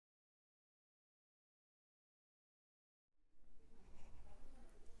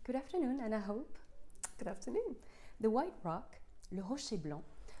Good afternoon, and I hope. Good afternoon. The White Rock, Le Rocher Blanc,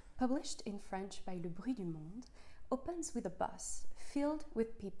 published in French by Le Bruit du Monde, opens with a bus filled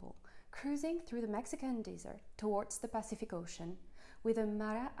with people cruising through the Mexican desert towards the Pacific Ocean, with a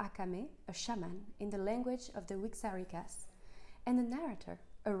Mara Akame, a shaman in the language of the Wixarikas, and a narrator,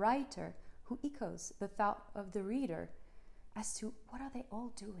 a writer who echoes the thought of the reader as to what are they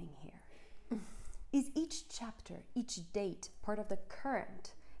all doing here? Is each chapter, each date part of the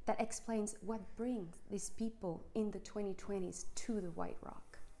current that explains what brings these people in the 2020s to the White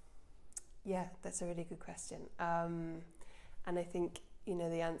Rock? Yeah, that's a really good question. And I think,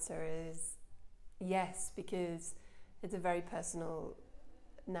 the answer is yes, because it's a very personal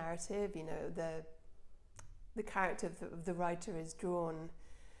narrative. The character of the writer is drawn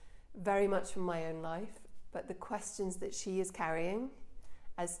very much from my own life, but the questions that she is carrying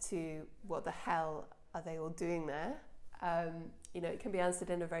as to what the hell are they all doing there, it can be answered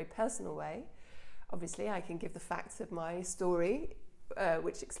in a very personal way. Obviously, I can give the facts of my story,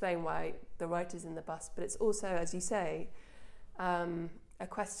 which explain why the writer's in the bus, but it's also, as you say, a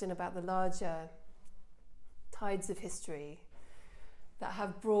question about the larger tides of history that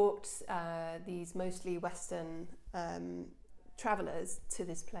have brought these mostly Western travellers to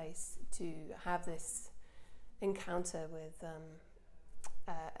this place to have this encounter with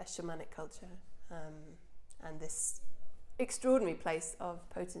a shamanic culture and this extraordinary place of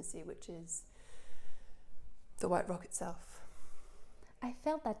potency, which is the White Rock itself. I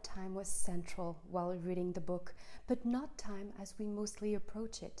felt that time was central while reading the book, but not time as we mostly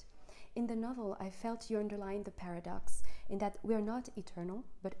approach it. In the novel, I felt you underlined the paradox in that we are not eternal,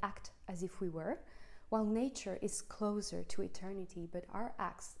 but act as if we were, while nature is closer to eternity, but our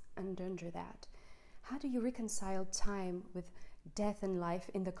acts endanger that. How do you reconcile time with death and life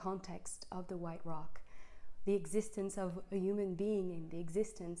in the context of the White Rock? The existence of a human being and the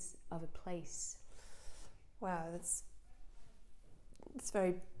existence of a place. Wow, that's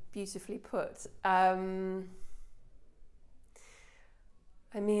very beautifully put. I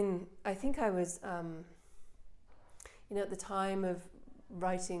think I was, at the time of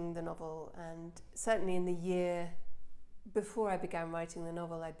writing the novel, and certainly in the year before I began writing the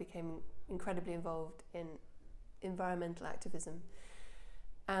novel, I became incredibly involved in environmental activism.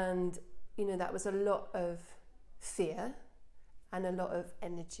 And, that was a lot of fear and a lot of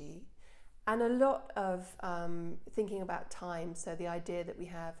energy and a lot of thinking about time. So the idea that we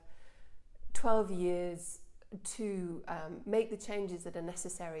have 12 years to make the changes that are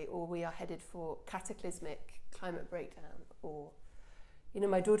necessary, or we are headed for cataclysmic climate breakdown, or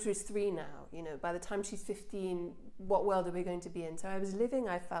my daughter is 3 now, by the time she's 15, what world are we going to be in? So I was living,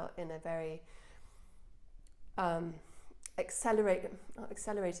 I felt, in a very not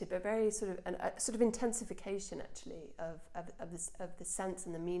accelerated, but very sort of intensification actually of the sense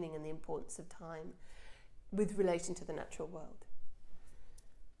and the meaning and the importance of time with relation to the natural world.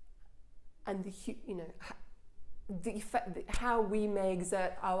 And how we may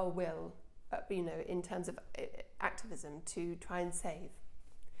exert our will, in terms of activism to try and save.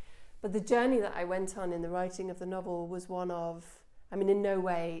 But the journey that I went on in the writing of the novel was one of, in no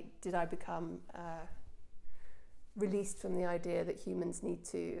way did I become released from the idea that humans need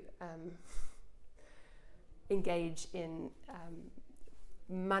to engage in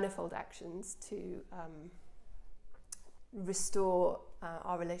manifold actions to restore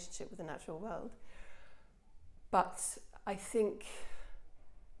our relationship with the natural world. But I think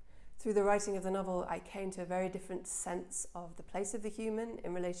through the writing of the novel, I came to a very different sense of the place of the human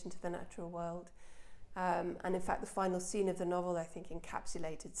in relation to the natural world. And in fact, the final scene of the novel, I think,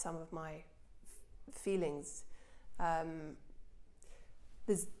 encapsulated some of my feelings.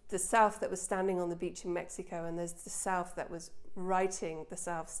 There's the South that was standing on the beach in Mexico, and there's the South that was writing the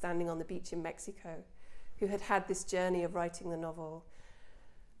South standing on the beach in Mexico, who had this journey of writing the novel.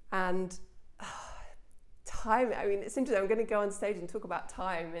 And time, it's interesting, I'm going to go on stage and talk about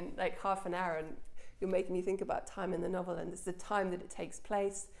time in like half an hour, and you're making me think about time in the novel, and it's the time that it takes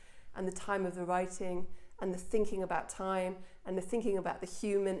place, and the time of the writing, and the thinking about time, and the thinking about the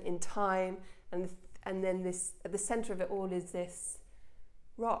human in time, and then this, at the center of it all is this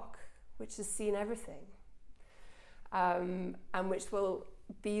rock, which has seen everything, and which will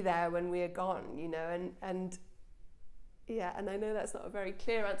be there when we are gone, and I know that's not a very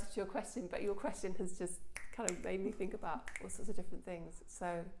clear answer to your question, but your question has just kind of made me think about all sorts of different things.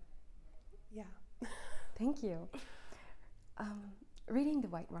 So, yeah. Thank you. Reading The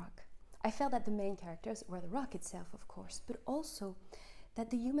White Rock, I felt that the main characters were the rock itself, of course, but also that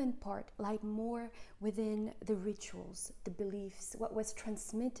the human part lied more within the rituals, the beliefs, what was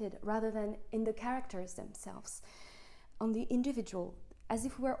transmitted, rather than in the characters themselves. On the individual as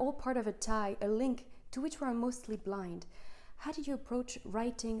if we were all part of a tie, a link to which we are mostly blind. How did you approach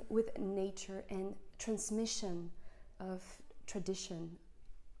writing with nature and transmission of tradition?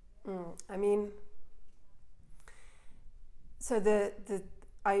 I mean, so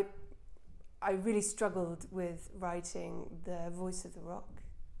I really struggled with writing the voice of the rock.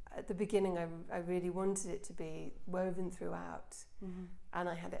 At the beginning, I really wanted it to be woven throughout. Mm-hmm. And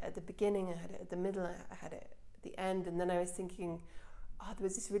I had it at the beginning, I had it at the middle, I had it at the end. And then I was thinking, there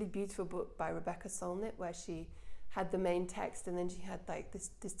was this really beautiful book by Rebecca Solnit where she had the main text and then she had like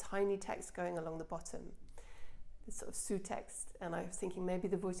this tiny text going along the bottom, this sort of sous-text. And I was thinking maybe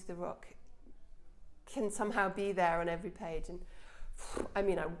the voice of the rock can somehow be there on every page. And I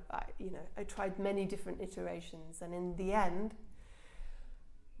mean, I tried many different iterations, and in the end,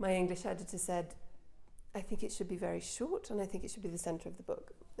 my English editor said, I think it should be very short and I think it should be the centre of the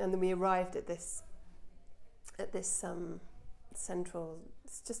book. And then we arrived at this central,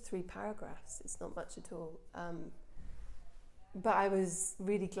 it's just 3 paragraphs, it's not much at all. But I was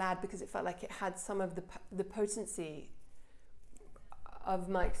really glad because it felt like it had some of the potency of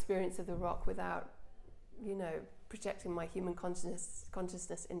my experience of the rock without, projecting my human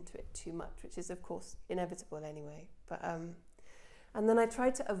consciousness into it too much, which is of course inevitable anyway. But and then I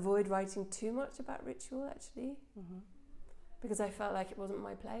tried to avoid writing too much about ritual, actually, mm-hmm. because I felt like it wasn't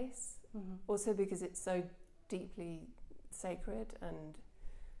my place. Mm-hmm. Also because it's so deeply sacred and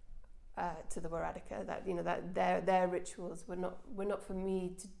to the Waradika that their rituals were not for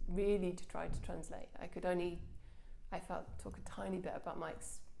me to really to try to translate. I felt talk a tiny bit about my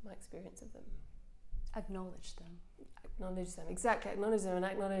experience of them. Acknowledge them. Acknowledge them, exactly. Acknowledge them and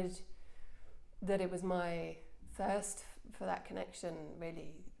acknowledge that it was my thirst for that connection,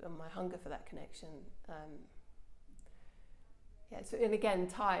 really, and my hunger for that connection. So, and again,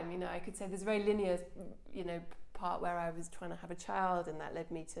 time, I could say there's a very linear, part where I was trying to have a child and that led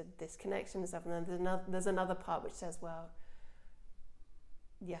me to this connection and stuff. And then there's another part which says, well,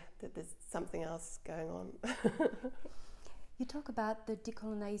 that there's something else going on. You talk about the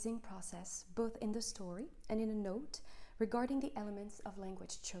decolonizing process, both in the story and in a note regarding the elements of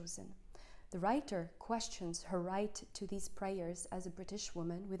language chosen. The writer questions her right to these prayers as a British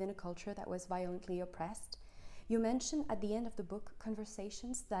woman within a culture that was violently oppressed. You mention at the end of the book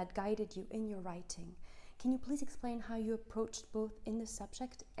conversations that guided you in your writing. Can you please explain how you approached both in the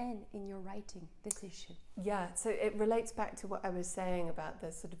subject and in your writing this issue? Yeah, so it relates back to what I was saying about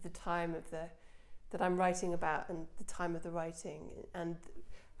the sort of the time of that I'm writing about and the time of the writing. And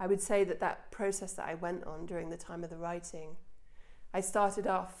I would say that process that I went on during the time of the writing, I started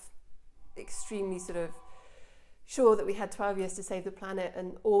off extremely sort of sure that we had 12 years to save the planet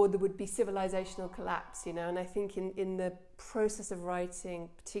or there would be civilizational collapse, and I think in the process of writing,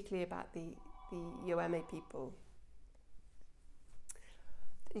 particularly about the Yoeme people,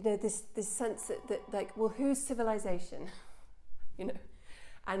 this sense that like, well, whose civilization,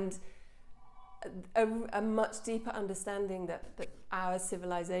 and a much deeper understanding that our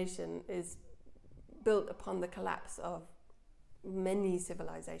civilization is built upon the collapse of many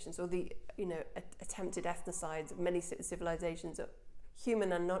civilizations, or the attempted ethnicides of many civilizations,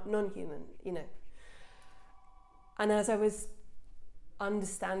 human and non-human, And as I was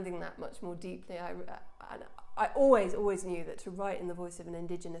understanding that much more deeply, I always knew that to write in the voice of an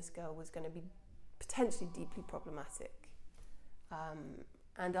Indigenous girl was going to be potentially deeply problematic.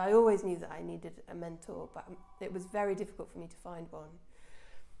 And I always knew that I needed a mentor, but it was very difficult for me to find one.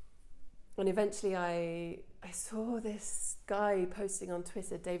 And eventually I saw this guy posting on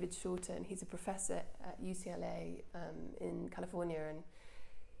Twitter, David Shorter, and he's a professor at UCLA in California, and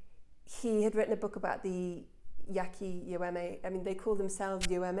he had written a book about the Yaqui Yoeme. I mean, they call themselves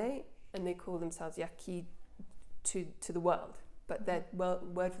Yoeme, and they call themselves Yaqui to the world, but their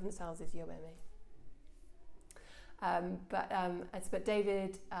word for themselves is Yoeme. But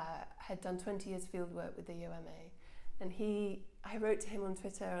David had done 20 years field work with the Yoeme, and I wrote to him on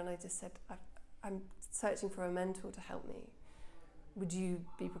Twitter and I just said, I'm searching for a mentor to help me. Would you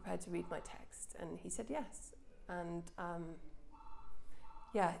be prepared to read my text? And he said yes. And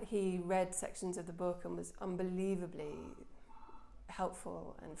he read sections of the book and was unbelievably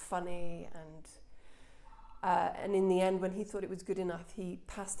helpful and funny. And in the end, when he thought it was good enough, he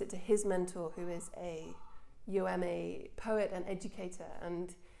passed it to his mentor, who is a Yoeme poet and educator.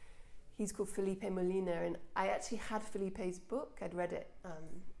 And he's called Felipe Molina, and I actually had Felipe's book. I'd read it.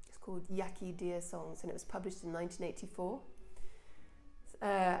 It's called Yaqui Deer Songs, and it was published in 1984.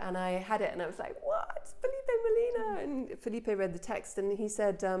 And I had it, and I was like, "What, Felipe Molina?" And Felipe read the text, and he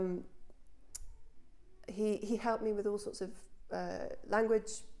said he helped me with all sorts of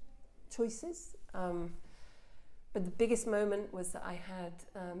language choices, But the biggest moment was that I had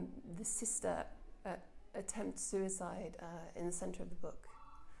the sister attempt suicide in the centre of the book,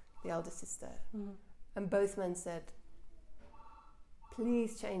 the elder sister. Mm-hmm. And both men said,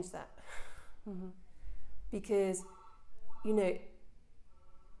 please change that. Mm-hmm. Because, you know,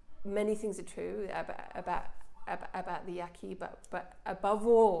 many things are true about the Yaqui, but above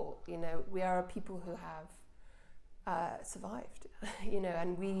all, you know, we are a people who have survived, you know,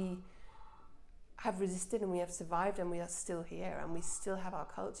 and we have resisted and we have survived and we are still here and we still have our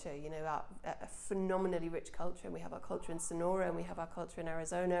culture, you know, a phenomenally rich culture, and we have our culture in Sonora and we have our culture in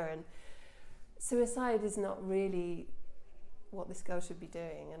Arizona, and suicide is not really what this girl should be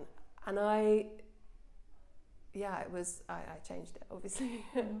doing. And I changed it, obviously.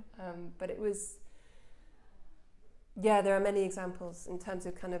 Mm-hmm. But it was, there are many examples in terms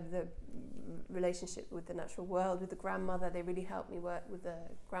of kind of the relationship with the natural world, with the grandmother. They really helped me work with the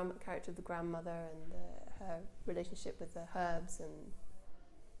character of the grandmother and her relationship with the herbs, and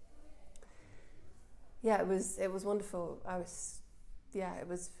it was wonderful. It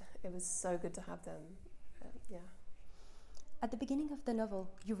was so good to have them. At the beginning of the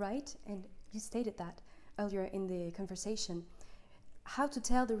novel, you write, and you stated that earlier in the conversation, how to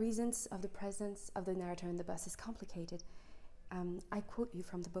tell the reasons of the presence of the narrator in the bus is complicated. I quote you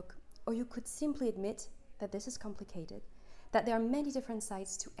from the book. Or you could simply admit that this is complicated, that there are many different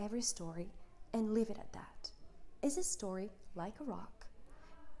sides to every story, and leave it at that. Is a story like a rock?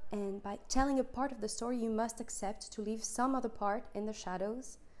 And by telling a part of the story, you must accept to leave some other part in the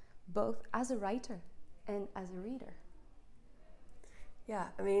shadows, both as a writer and as a reader.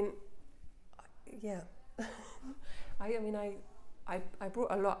 I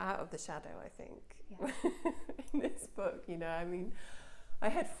brought a lot out of the shadow, I think, in this book, you know. I mean, I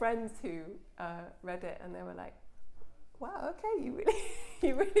had friends who read it and they were like, wow, okay,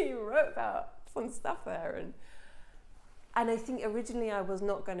 you really wrote about some stuff there. And I think originally I was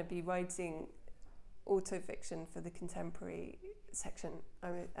not going to be writing autofiction for the contemporary section.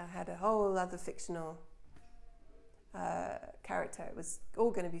 I had a whole other fictional character. It was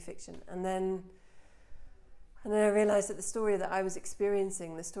all going to be fiction. And then I realised that the story that I was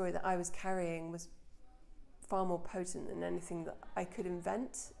experiencing, the story that I was carrying, was far more potent than anything that I could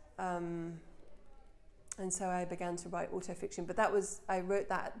invent, and so I began to write autofiction. But I wrote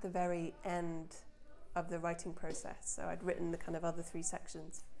that at the very end of the writing process, so I'd written the kind of other 3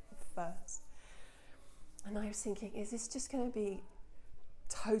 sections first, and I was thinking, is this just going to be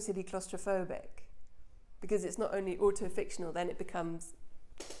totally claustrophobic? Because it's not only autofictional, then it becomes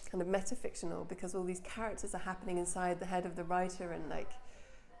kind of metafictional, because all these characters are happening inside the head of the writer, and like,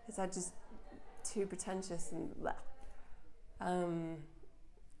 is that just too pretentious and blah.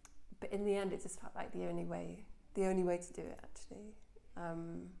 But in the end it just felt like the only way to do it, actually.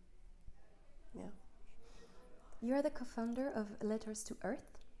 You are the co-founder of Letters to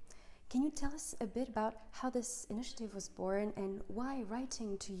Earth. Can you tell us a bit about how this initiative was born and why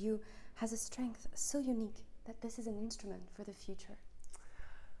writing to you has a strength so unique that this is an instrument for the future?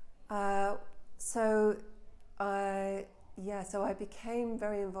 So I became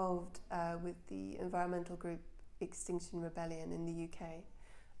very involved with the environmental group Extinction Rebellion in the UK.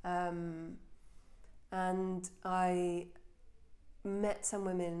 And I met some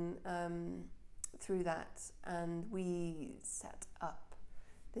women through that, and we set up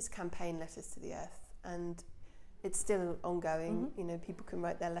this campaign, Letters to the Earth, and it's still ongoing. Mm-hmm. You know, people can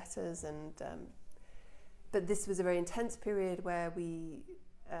write their letters, and but this was a very intense period where we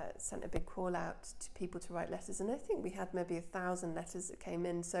sent a big call out to people to write letters, and I think we had maybe 1,000 letters that came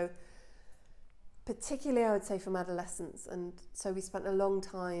in, so particularly I would say from adolescents, and so we spent a long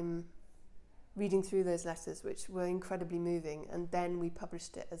time reading through those letters, which were incredibly moving, and then we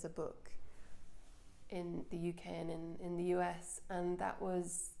published it as a book in the UK and in the US, and that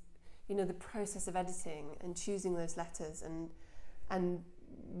was, you know, the process of editing and choosing those letters and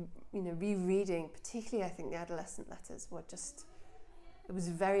you know, rereading, particularly I think the adolescent letters were just, it was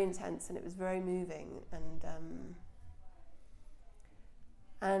very intense and it was very moving,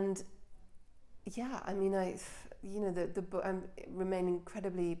 and yeah, I mean, the book, I remain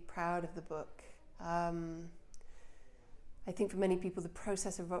incredibly proud of the book. I think for many people the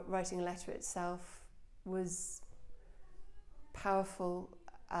process of writing a letter itself was powerful.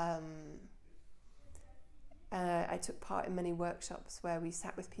 I took part in many workshops where we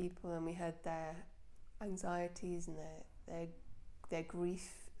sat with people and we heard their anxieties and their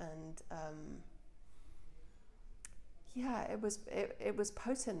grief, and it was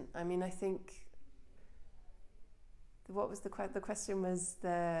potent. I mean, I think what was the question was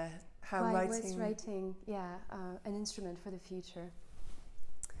how why writing was writing an instrument for the future.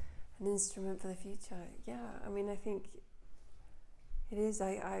 an instrument for the future. Yeah, I mean, I think it is.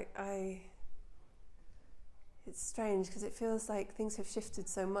 It's strange because it feels like things have shifted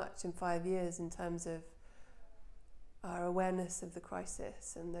so much in 5 years in terms of our awareness of the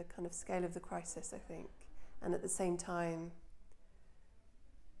crisis and the kind of scale of the crisis, I think. And at the same time,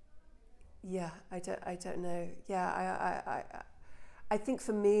 yeah, I don't know. Yeah, I think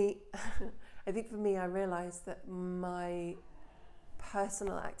for me, I realised that my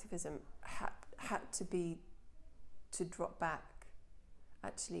personal activism had to be to drop back,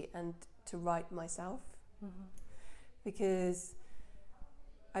 actually, and to write myself, because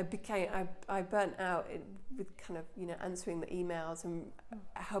I burnt out with kind of, you know, answering the emails and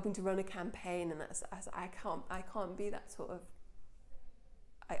helping to run a campaign, and as I can't be that sort of.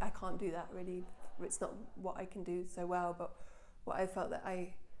 I can't do that really. It's not what I can do so well, but what I felt that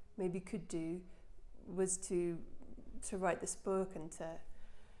I maybe could do was to write this book, and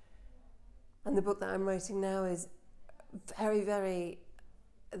the book that I'm writing now is very, very,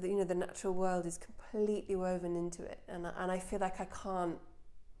 you know, the natural world is completely woven into it, and I feel like I can't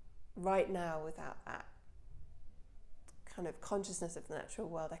right now without that kind of consciousness of the natural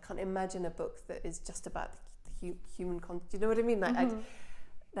world. I can't imagine a book that is just about the human content. Do you know what I mean?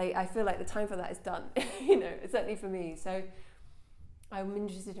 Like I feel like the time for that is done. You know, certainly for me. So I'm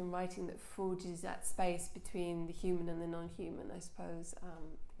interested in writing that forges that space between the human and the non-human, I suppose,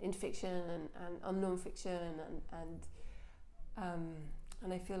 in fiction and non-fiction,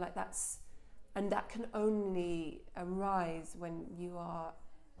 and I feel like that can only arise when you are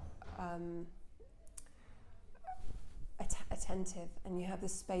attentive, and you have the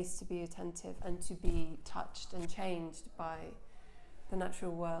space to be attentive and to be touched and changed by the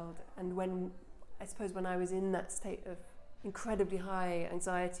natural world. And when I was in that state of incredibly high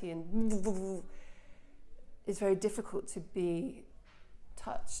anxiety, and it's very difficult to be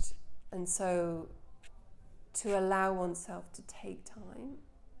touched, and so to allow oneself to take time,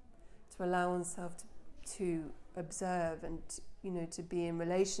 to allow oneself to observe, and you know, to be in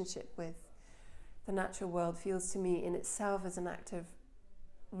relationship with the natural world feels to me in itself as an act of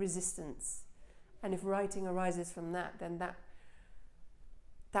resistance. And if writing arises from that, then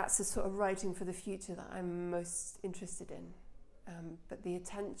that's the sort of writing for the future that I'm most interested in. But the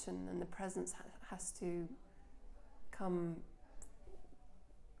attention and the presence has to come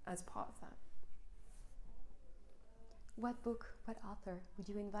as part of that. What book, what author would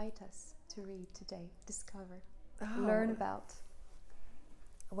you invite us to read today, discover, learn about?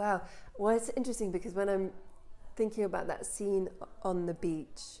 Wow. Well, it's interesting because when I'm thinking about that scene on the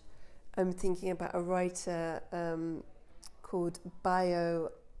beach, I'm thinking about a writer called Bayo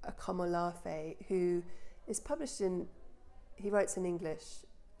Akomolafe, who is published he writes in English.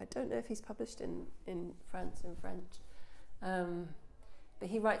 I don't know if he's published in France, in French. But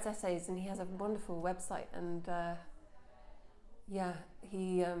he writes essays, and he has a wonderful website, and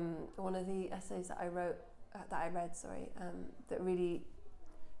he one of the essays that I read, that really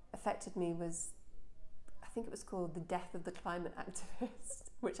affected me was, I think it was called "The Death of the Climate Activist,"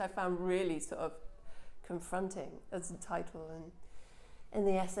 which I found really sort of confronting as a title. And in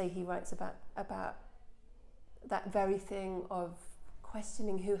the essay, he writes about that very thing of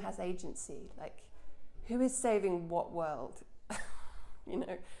questioning who has agency, like who is saving what world, you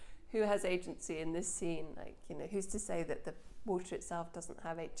know, who has agency in this scene, like, you know, who's to say that the water itself doesn't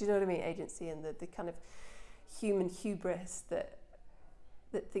have do you know what I mean, agency, and the kind of human hubris that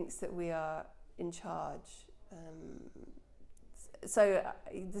thinks that we are in charge. So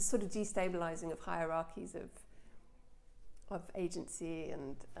the sort of destabilizing of hierarchies of agency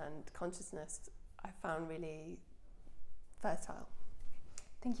and consciousness, I found really fertile.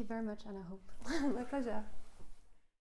 Thank you very much, Anna Hope. My pleasure.